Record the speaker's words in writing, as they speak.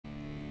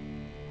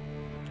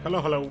Hello,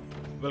 hello.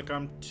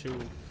 Welcome to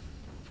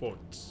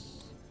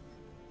Forts.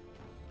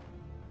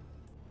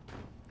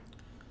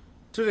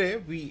 Today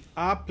we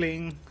are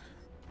playing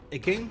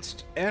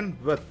against and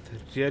with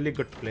really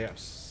good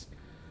players.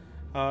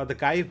 The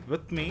guy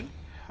with me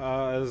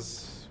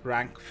is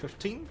rank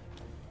 15,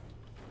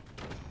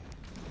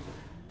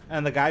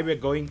 and the guy we're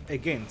going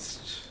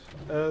against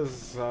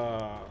is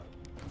a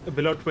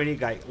below 20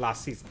 guy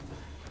last season.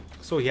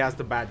 So he has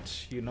the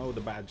badge. You know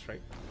the badge,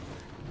 right?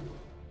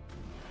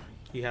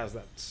 He has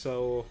that.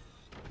 So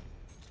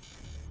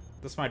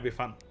this might be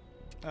fun.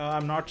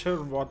 I'm not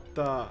sure what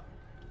the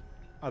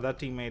other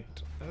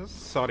teammate is.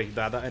 Sorry,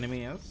 the other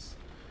enemy is.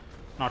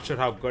 Not sure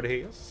how good he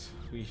is.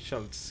 We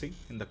shall see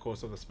in the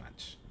course of this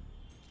match.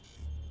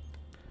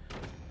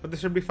 But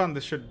this should be fun.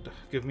 This should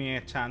give me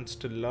a chance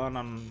to learn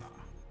on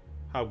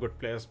how good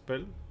players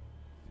build.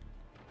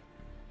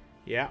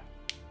 Yeah.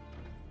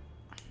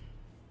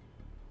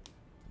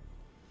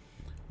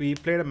 We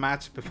played a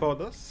match before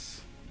this.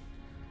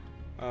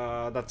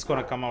 That's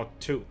gonna come out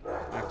too,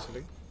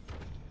 actually.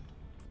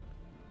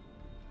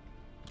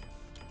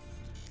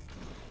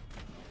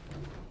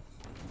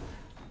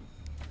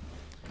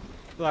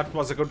 That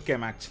was a good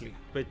game, actually,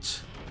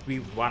 which we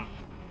won.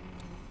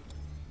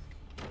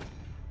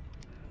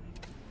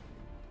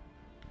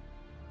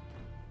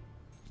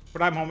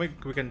 But I'm hoping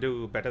we can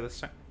do better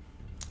this time.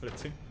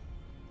 Let's see.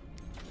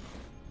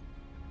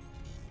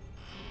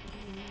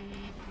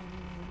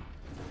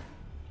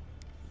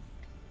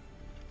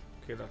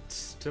 Okay, that's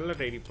still at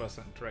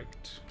 80%, right?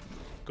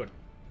 Good.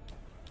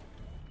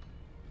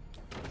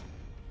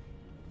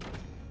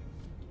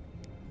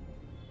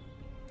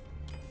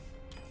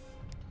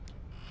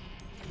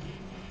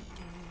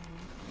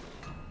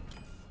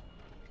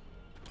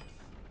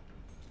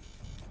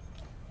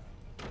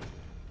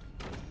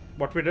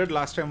 What we did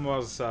last time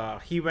was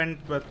he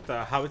went with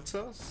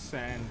howitzers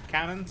and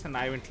cannons, and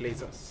I went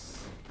lasers.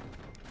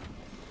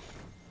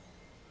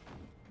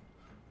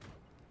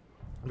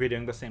 We're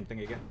doing the same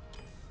thing again.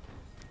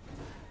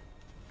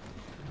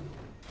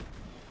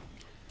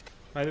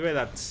 By the way,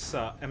 that's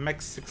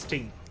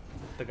MX16,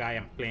 the guy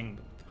I'm playing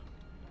with,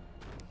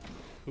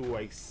 who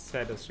I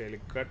said is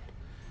really good.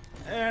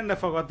 And I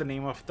forgot the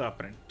name of the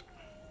opponent.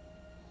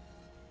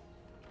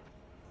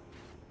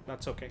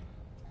 That's okay.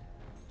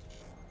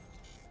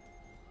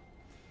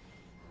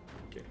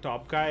 Okay,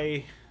 top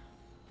guy.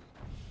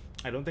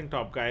 I don't think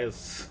top guy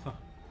is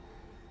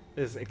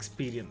is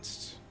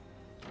experienced,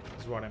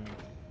 is what I mean.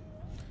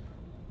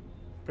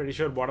 Pretty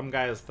sure bottom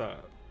guy is the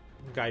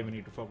guy we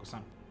need to focus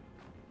on.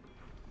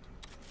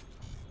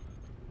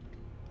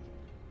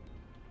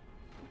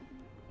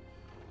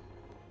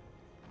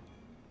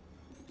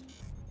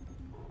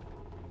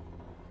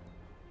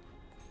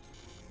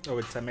 Oh,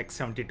 it's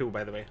MX72,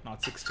 by the way,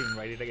 not 16.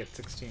 Why did I get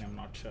 16? I'm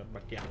not sure,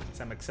 but yeah, it's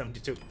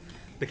MX72,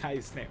 the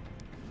guy's name.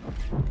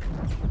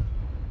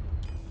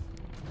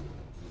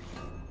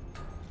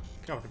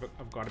 Okay,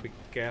 I've got to be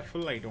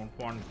careful. I don't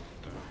want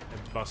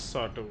a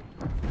buzzsaw to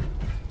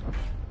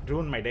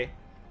ruin my day.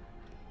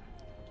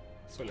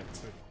 So let's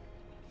see.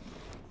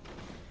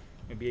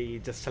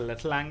 Maybe just a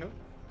little angle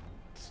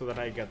so that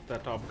I get the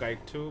top guy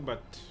too,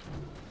 but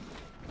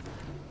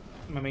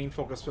my main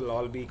focus will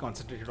all be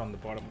concentrated on the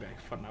bottom guy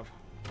for now.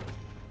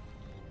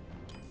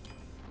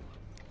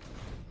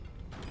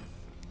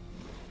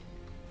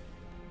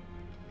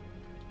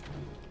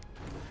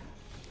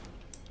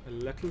 A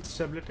little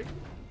stability.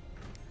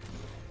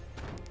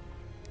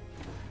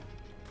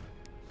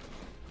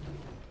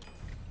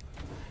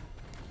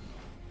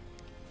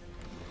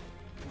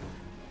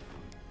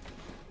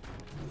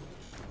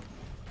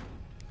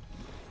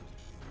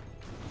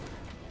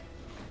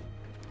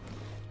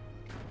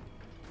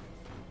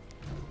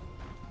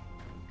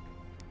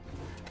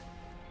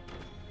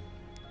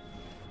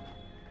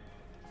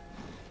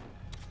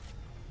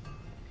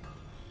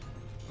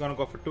 Gonna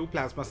go for 2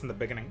 plasmas in the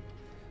beginning,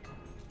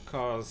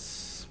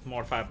 cause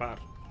more firepower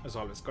is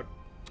always good.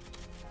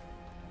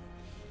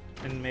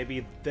 And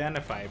maybe then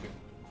a 5.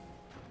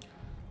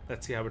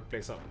 Let's see how it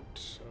plays out.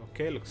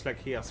 Okay, looks like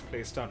he has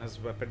placed down his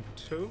weapon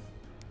too.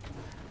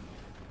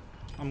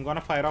 I'm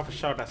gonna fire off a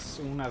shot as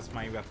soon as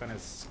my weapon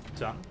is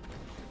done.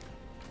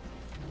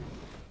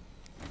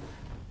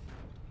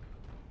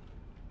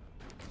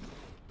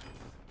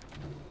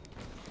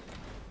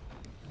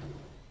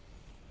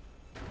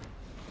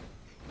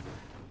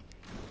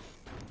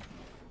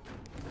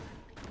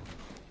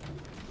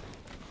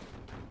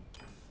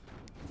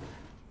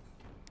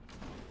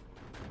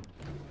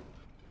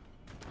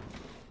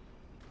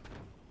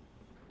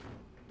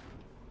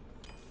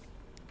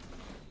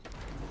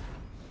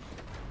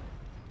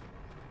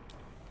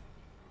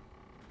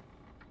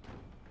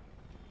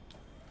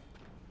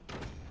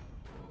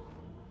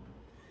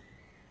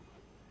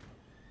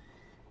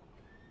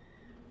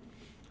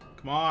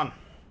 Come on.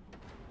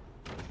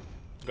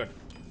 Good.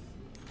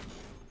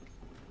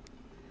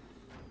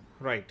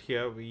 Right,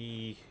 here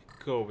we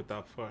go with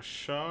our first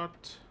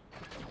shot.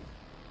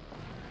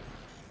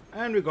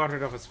 And we got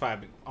rid of his fire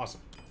beam. Awesome.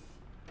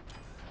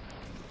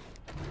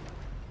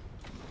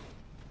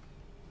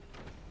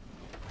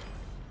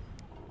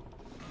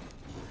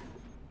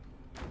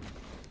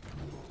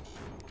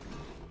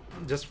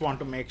 Just want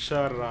to make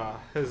sure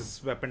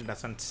his weapon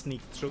doesn't sneak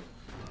through.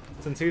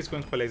 Since he's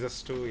going for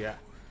lasers too, yeah.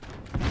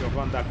 Don't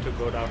want that to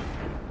go down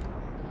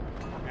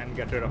and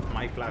get rid of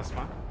my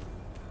plasma.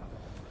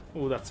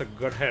 Ooh, that's a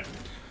good hit.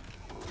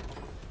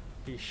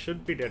 He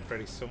should be dead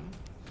pretty soon.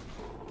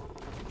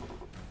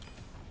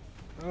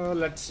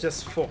 Let's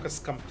just focus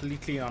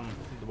completely on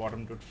the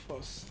bottom dude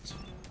first.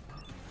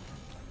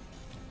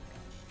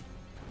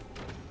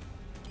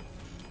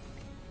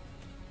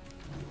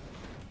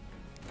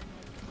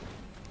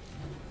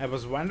 I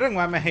was wondering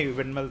why my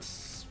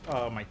windmills,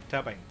 my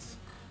turbines,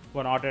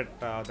 were not at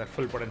their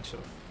full potential.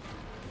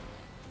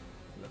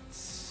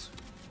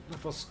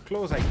 That was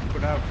close. I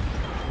could have.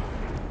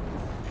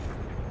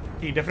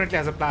 He definitely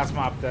has a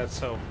plasma up there,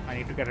 so I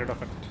need to get rid of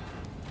it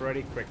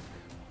pretty quick.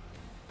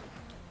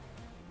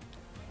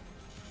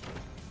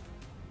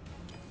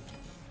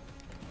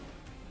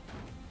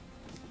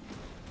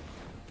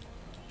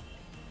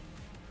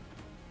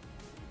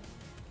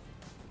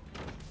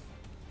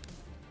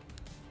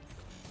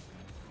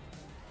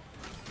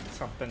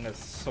 Something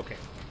is okay.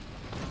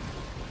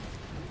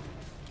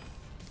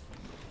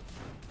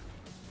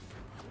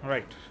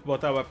 Alright,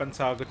 both our weapons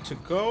are good to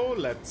go.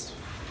 Let's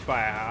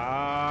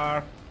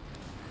fire.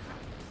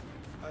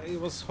 I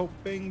was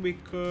hoping we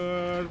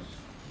could...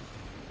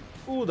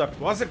 Ooh, that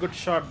was a good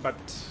shot, but...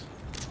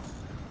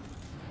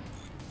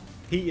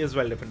 He is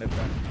well defended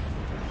there.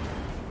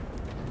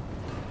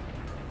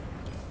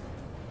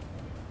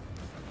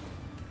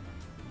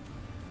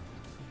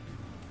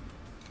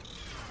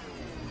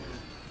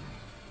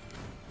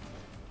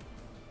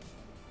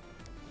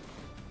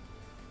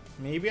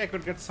 Maybe I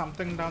could get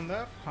something down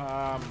there.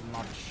 I'm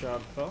not sure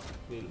though.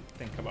 We'll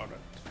think about it.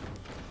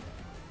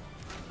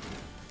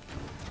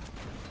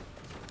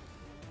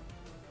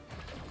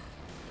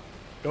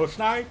 Door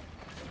snipe?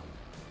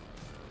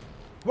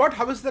 What?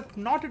 How is that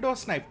not a door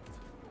snipe?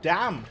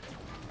 Damn.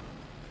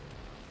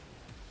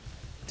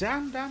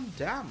 Damn. I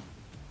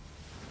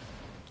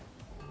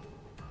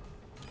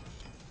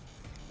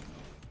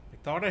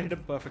thought I hit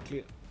him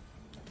perfectly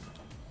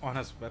on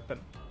his weapon.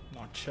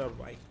 Not sure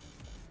why.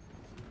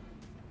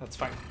 That's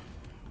fine.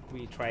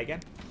 We try again.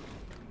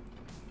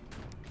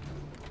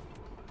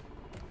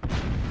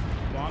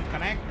 Come on,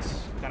 connect.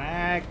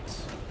 Connect.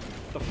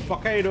 The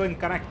fuck are you doing?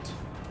 Connect.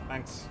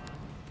 Thanks.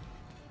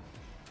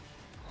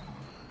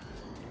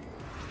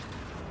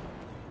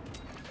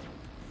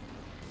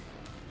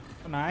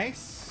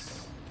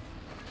 Nice.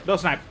 No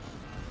snipe.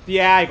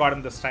 Yeah, I got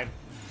him this time.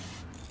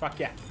 Fuck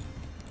yeah.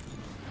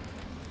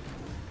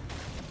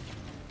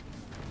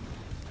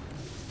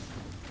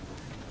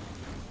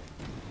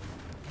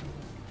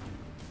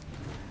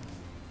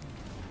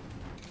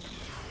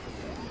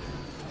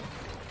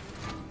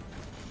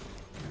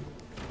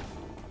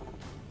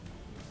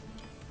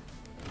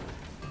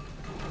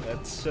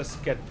 Let's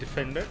just get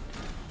defended.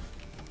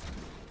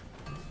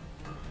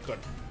 Good.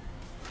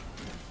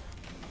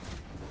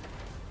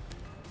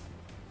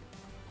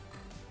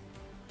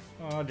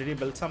 Did he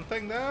build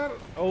something there?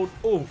 Oh,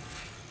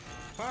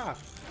 fuck.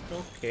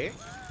 Okay.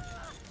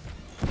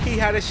 He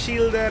had a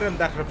shield there and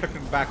that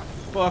reflected back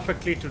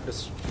perfectly to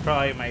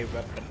destroy my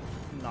weapon.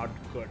 Not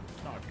good.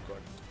 Not good.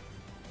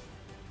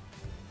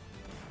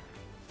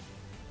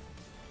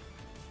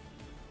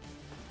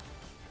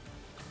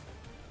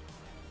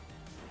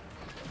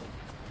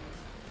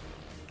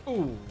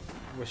 Ooh.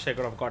 Wish I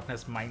could have gotten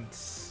his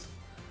mines.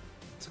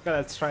 It's okay,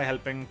 let's try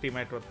helping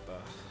teammate with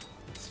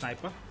the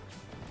sniper.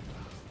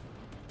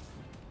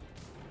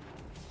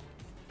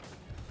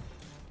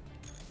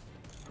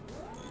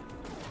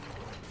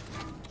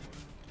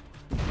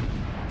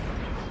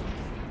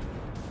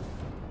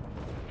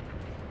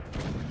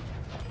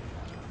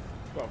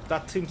 Well,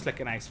 that seems like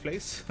a nice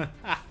place.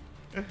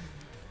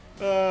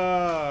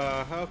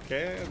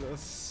 Okay,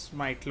 this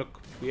might look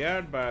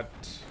weird, but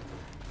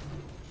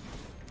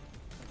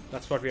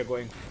that's what we are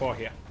going for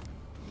here.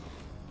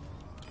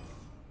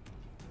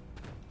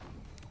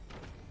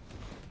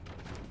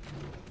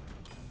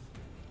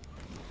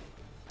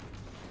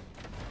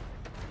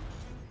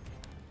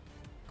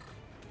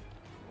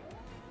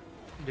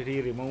 Did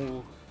he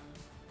remove?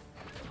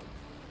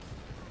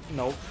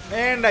 No.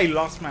 And I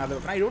lost my other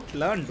weapon. I don't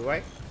learn, do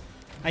I?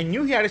 I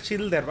knew he had a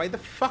shield there. Why the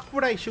fuck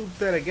would I shoot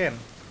there again?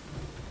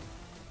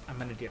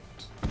 I'm an idiot.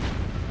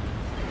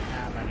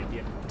 I'm an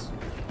idiot.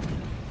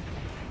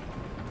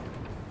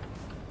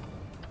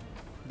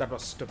 That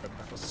was stupid.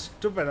 That was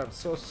stupid. That was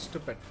so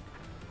stupid.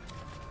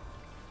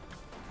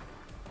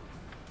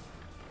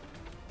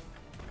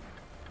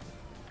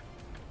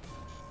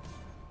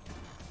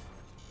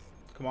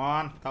 Come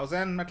on.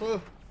 1000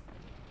 metal.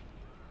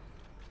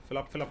 Fill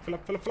up, fill up, fill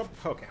up, fill up, fill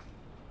up. Okay.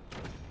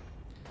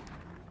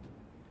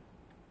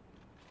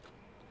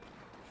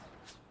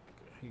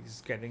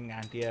 He's getting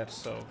anti-air,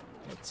 so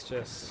let's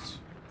just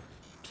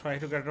try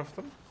to get rid of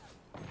them.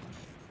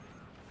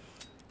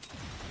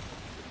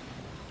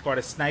 Got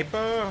a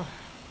sniper.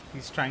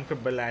 He's trying to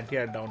build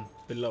anti-air down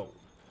below.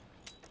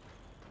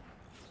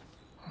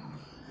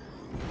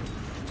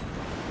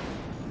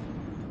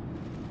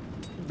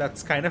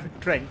 That's kind of a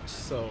trench,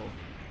 so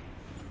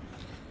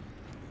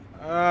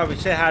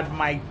Wish I had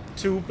my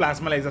 2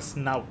 plasma lasers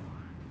now.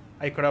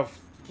 I could have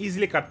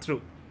easily cut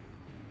through.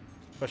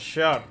 For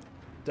sure.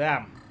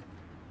 Damn.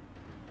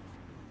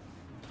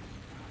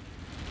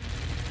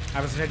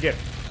 I was an idiot.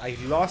 I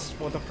lost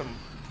both of them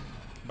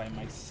by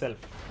myself.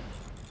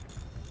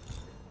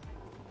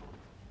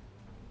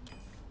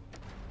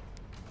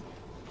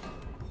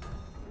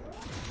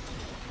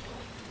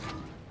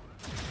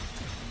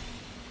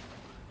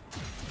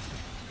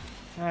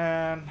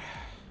 And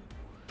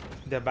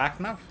they're back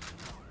now.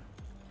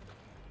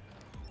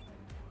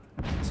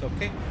 It's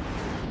okay.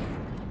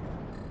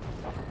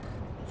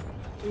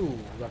 Ooh,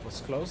 that was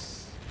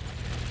close.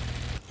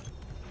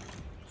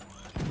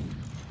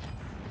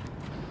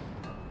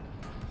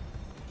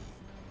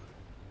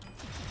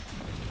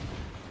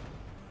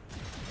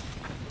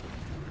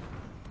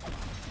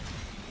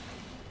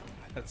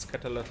 Let's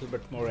get a little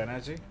bit more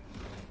energy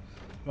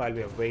while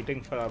we are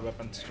waiting for our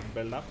weapons to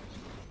build up.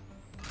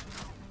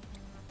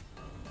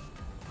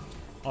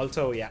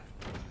 Also, yeah,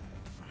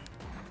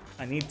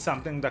 I need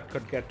something that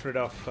could get rid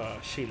of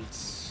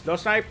shields. Door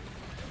snipe!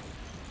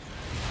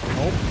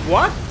 Oh,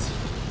 what?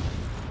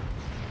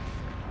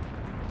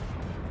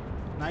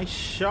 Nice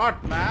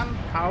shot, man.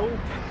 How?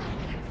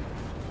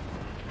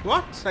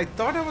 What? I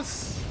thought I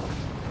was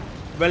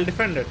well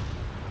defended.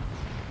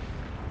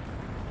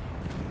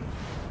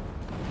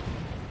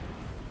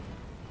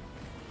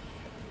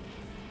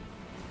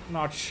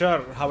 Not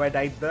sure how I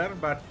died there,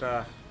 but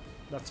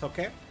that's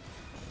okay.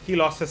 He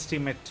lost his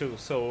teammate too,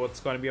 so it's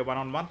going to be a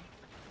one-on-one.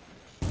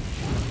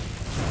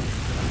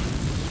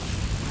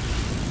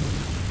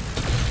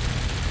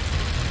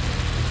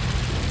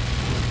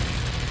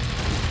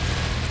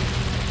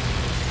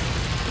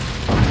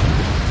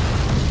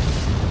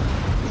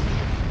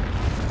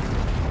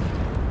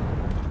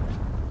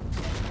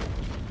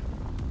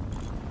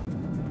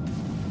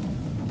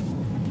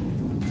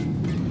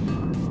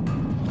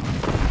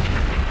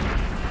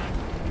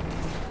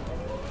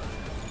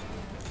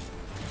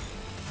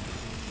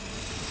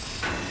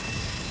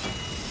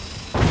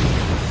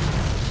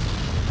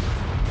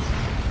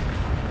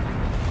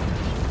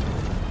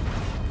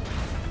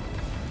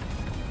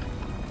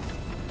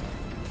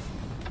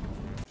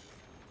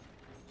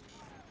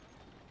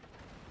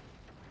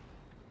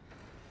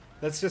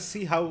 Let's just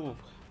see how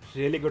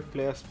really good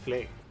players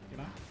play, you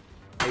know.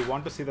 I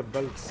want to see the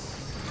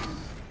builds.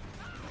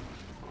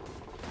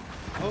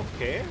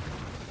 Okay.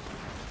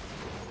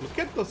 Look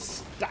at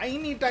those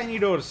tiny, tiny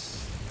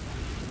doors.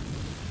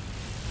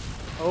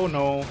 Oh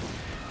no.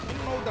 Oh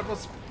no, that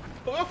was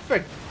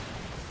perfect.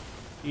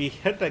 He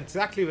hit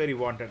exactly where he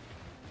wanted.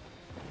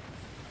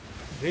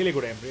 Really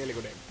good aim, really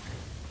good aim.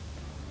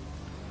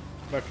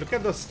 But look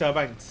at those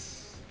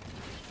turbines.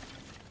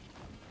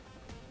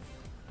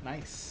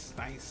 Nice.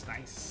 Nice,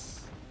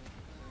 nice.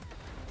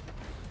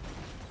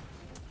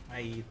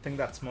 I think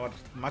that's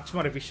much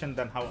more efficient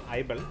than how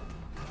I build.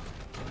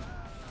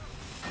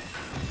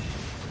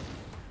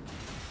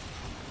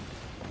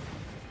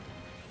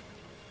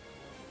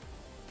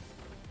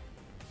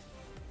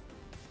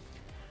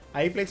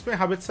 I placed my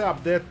howitzer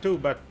up there too,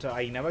 but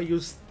I never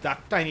used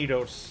that tiny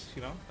doors,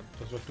 you know,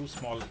 those were too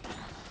small.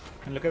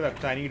 And look at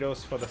that tiny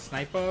doors for the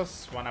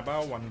snipers, one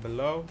above, one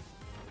below.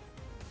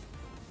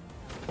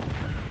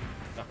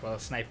 A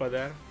sniper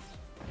there.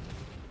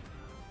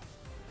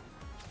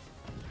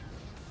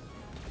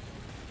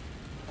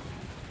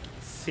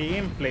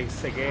 Same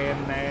place again,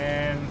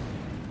 and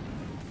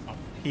oh,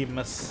 he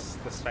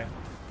missed this time.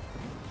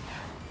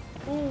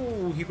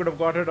 Ooh, he could have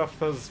got rid of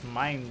his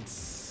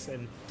mines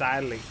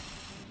entirely.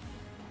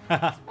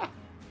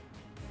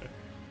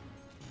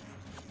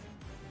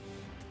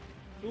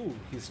 Ooh,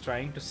 he's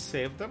trying to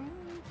save them.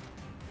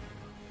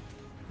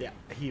 Yeah,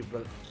 he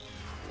will.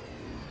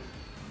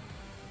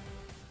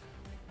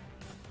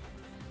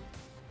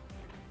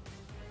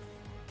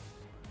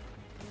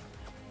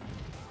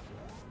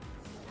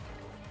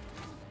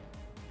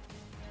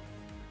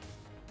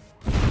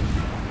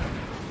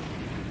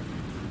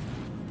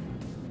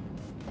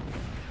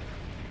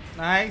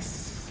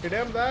 Nice. Hit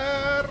him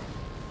there.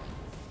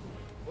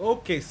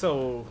 Okay,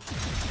 so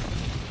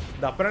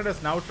the opponent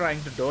is now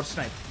trying to door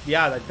snipe.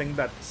 Yeah, I think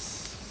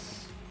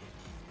that's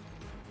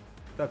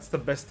the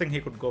best thing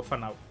he could go for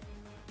now,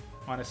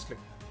 honestly.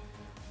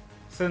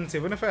 Since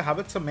even if a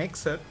howitzer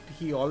makes it,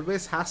 he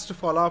always has to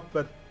follow up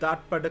with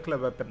that particular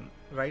weapon,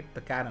 right?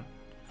 The cannon.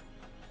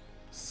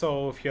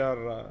 So if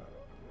you're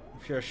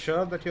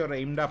sure that you're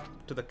aimed up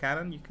to the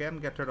cannon, you can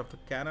get rid of the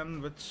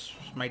cannon, which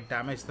might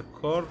damage the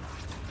core.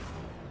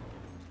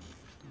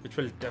 Which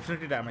will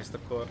definitely damage the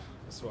core,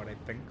 is what I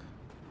think.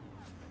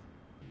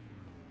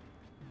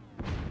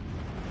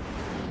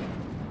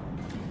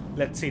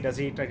 Let's see, does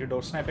he try to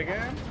door snipe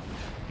again?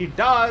 He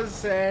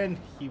does, and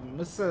he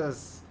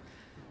misses.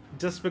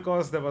 Just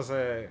because there was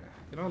a,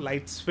 you know,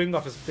 light swing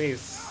of his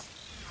base.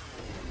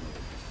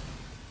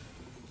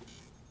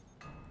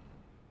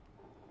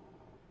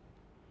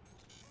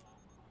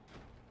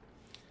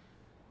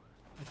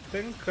 I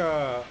think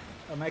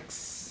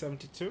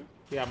MX-72.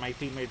 Yeah, my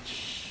teammate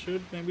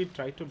should maybe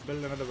try to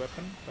build another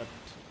weapon, but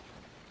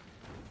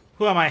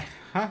who am I?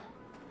 Huh?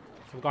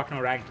 I've got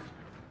no rank.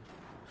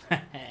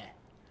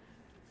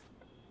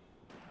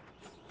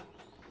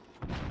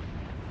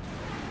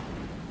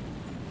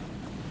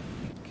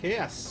 Okay,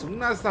 as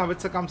soon as the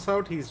howitzer comes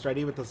out, he's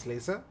ready with his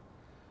laser.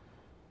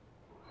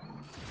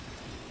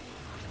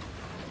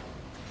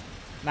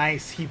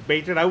 Nice, he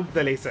baited out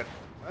the laser.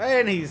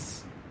 And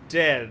he's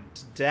dead.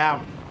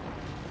 Damn.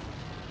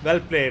 Well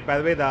played. By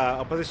the way, the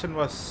opposition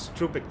was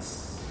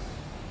Trupix.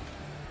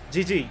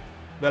 GG.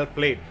 Well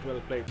played.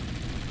 Well played.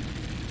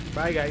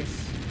 Bye,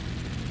 guys.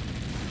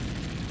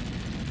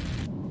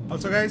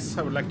 Also, guys,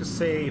 I would like to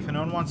say, if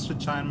anyone wants to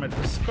join my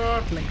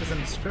Discord, link is in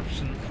the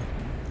description.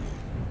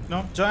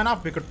 No, join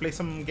up. We could play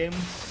some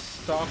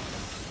games, talk,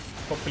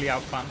 hopefully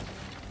have fun.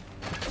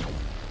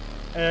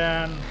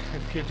 And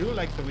if you do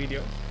like the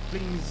video,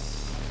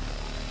 please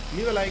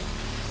leave a like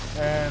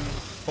and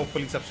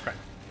hopefully subscribe.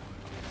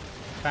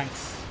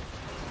 Thanks.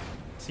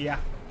 See ya.